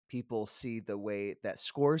people see the way that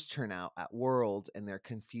scores turn out at Worlds, and they're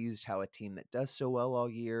confused how a team that does so well all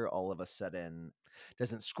year all of a sudden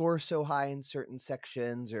doesn't score so high in certain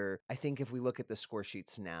sections. Or I think if we look at the score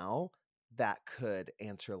sheets now, that could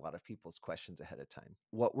answer a lot of people's questions ahead of time.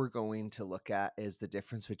 What we're going to look at is the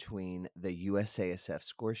difference between the USASF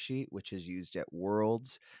score sheet, which is used at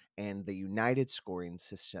Worlds, and the United Scoring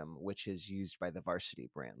System, which is used by the varsity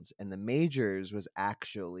brands. And the majors was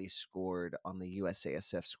actually scored on the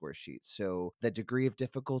USASF score sheet. So the degree of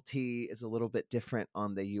difficulty is a little bit different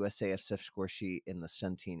on the USASF score sheet in the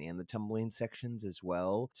stunting and the tumbling sections as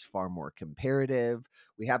well. It's far more comparative.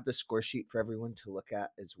 We have the score sheet for everyone to look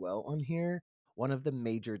at as well on here. One of the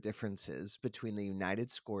major differences between the United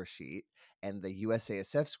score sheet and the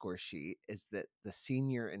USASF score sheet is that the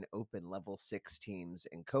senior and open level 6 teams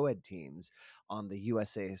and co-ed teams on the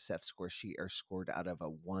USASF score sheet are scored out of a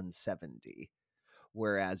 170,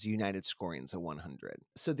 whereas United Scoring is a 100.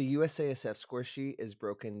 So the USASF score sheet is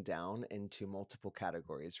broken down into multiple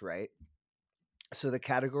categories, right? So the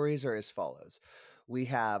categories are as follows. We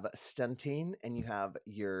have stunting, and you have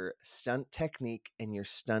your stunt technique and your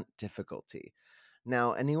stunt difficulty.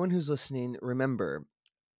 Now, anyone who's listening, remember,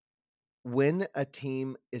 when a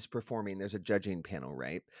team is performing, there's a judging panel,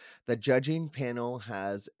 right? The judging panel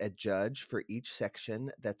has a judge for each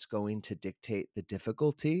section that's going to dictate the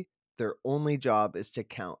difficulty. Their only job is to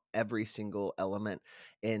count every single element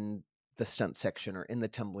in the stunt section or in the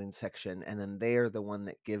tumbling section, and then they are the one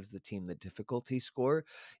that gives the team the difficulty score.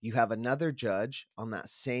 You have another judge on that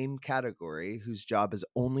same category whose job is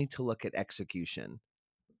only to look at execution.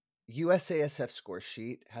 USASF score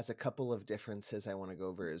sheet has a couple of differences I want to go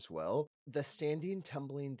over as well. The standing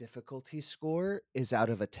tumbling difficulty score is out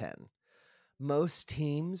of a 10. Most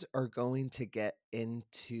teams are going to get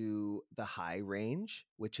into the high range,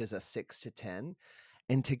 which is a 6 to 10.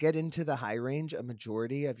 And to get into the high range, a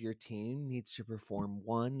majority of your team needs to perform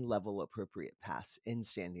one level appropriate pass in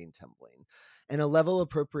standing tumbling. And a level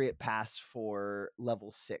appropriate pass for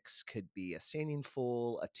level 6 could be a standing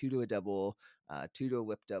full, a 2 to a double, 2 to a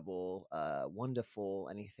whip double, 1 to full,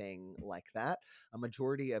 anything like that. A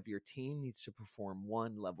majority of your team needs to perform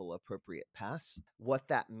one level appropriate pass. What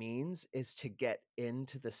that means is to get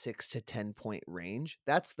into the 6 to 10 point range.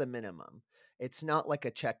 That's the minimum. It's not like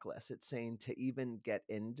a checklist. It's saying to even get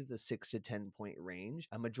into the 6 to 10 point range,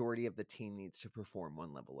 a majority of the team needs to perform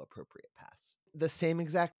one level appropriate pass. The same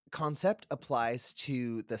exact concept applies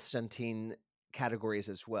to the stunting categories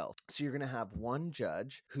as well. So you're going to have one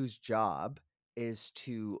judge whose job is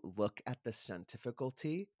to look at the stunt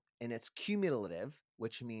difficulty, and it's cumulative,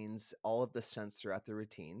 which means all of the stunts throughout the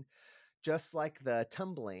routine. Just like the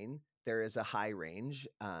tumbling, there is a high range.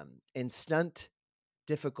 In stunt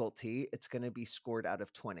difficulty, it's going to be scored out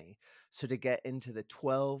of 20. So to get into the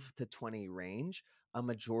 12 to 20 range, a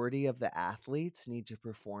majority of the athletes need to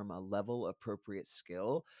perform a level appropriate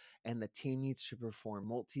skill, and the team needs to perform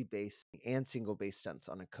multi-base and single base stunts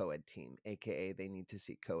on a co-ed team, aka they need to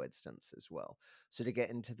see co-ed stunts as well. So to get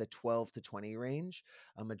into the 12 to 20 range,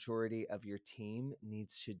 a majority of your team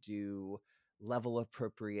needs to do level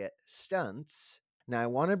appropriate stunts. Now, I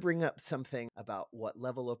want to bring up something about what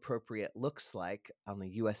level appropriate looks like on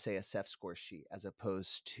the USASF score sheet as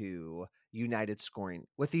opposed to United Scoring.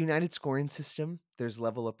 With the United Scoring system, there's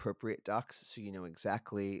level appropriate docs, so you know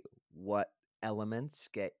exactly what elements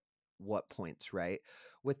get what points, right?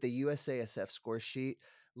 With the USASF score sheet,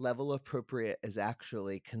 level appropriate is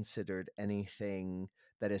actually considered anything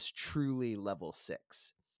that is truly level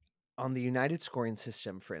 6. On the United Scoring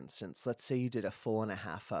System, for instance, let's say you did a full and a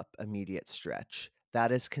half up immediate stretch.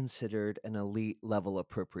 That is considered an elite level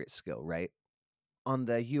appropriate skill, right? On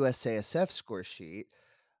the USASF score sheet,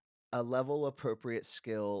 a level appropriate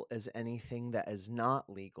skill is anything that is not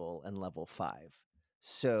legal in level 5.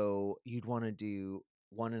 So you'd want to do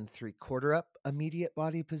 1 3/4 up immediate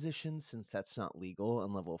body position, since that's not legal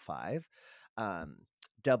in level 5.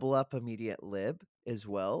 Double up immediate lib as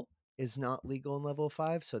well is not legal in level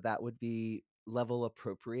 5. So that would be level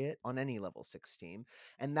appropriate on any level 6 team.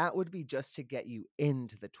 And that would be just to get you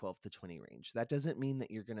into the 12 to 20 range. That doesn't mean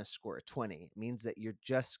that you're going to score a 20. It means that you're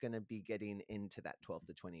just going to be getting into that 12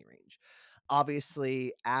 to 20 range.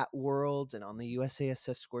 Obviously, at Worlds and on the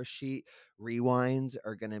USASF score sheet, rewinds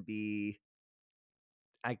are going to be,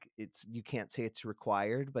 you can't say it's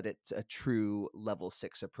required, but it's a true level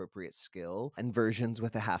 6 appropriate skill. Inversions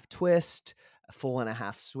with a half twist, a full and a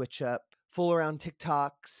half switch up, full around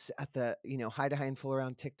TikToks at the, high to high and full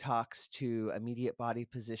around TikToks to immediate body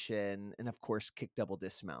position, and of course kick double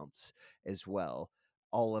dismounts as well.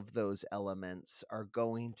 all of those elements are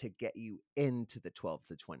going to get you into the 12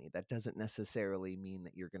 to 20. That doesn't necessarily mean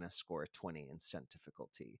that you're going to score a 20 in stunt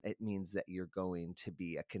difficulty. It means that you're going to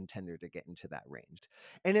be a contender to get into that range.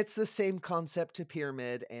 And it's the same concept to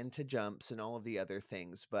pyramid and to jumps and all of the other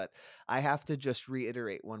things. But I have to just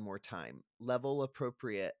reiterate one more time, level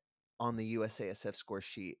appropriate on the USASF score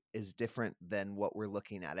sheet is different than what we're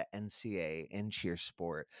looking at NCA and cheer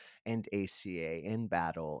sport and ACA and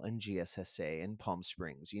battle and GSSA and Palm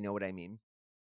Springs. You know what I mean?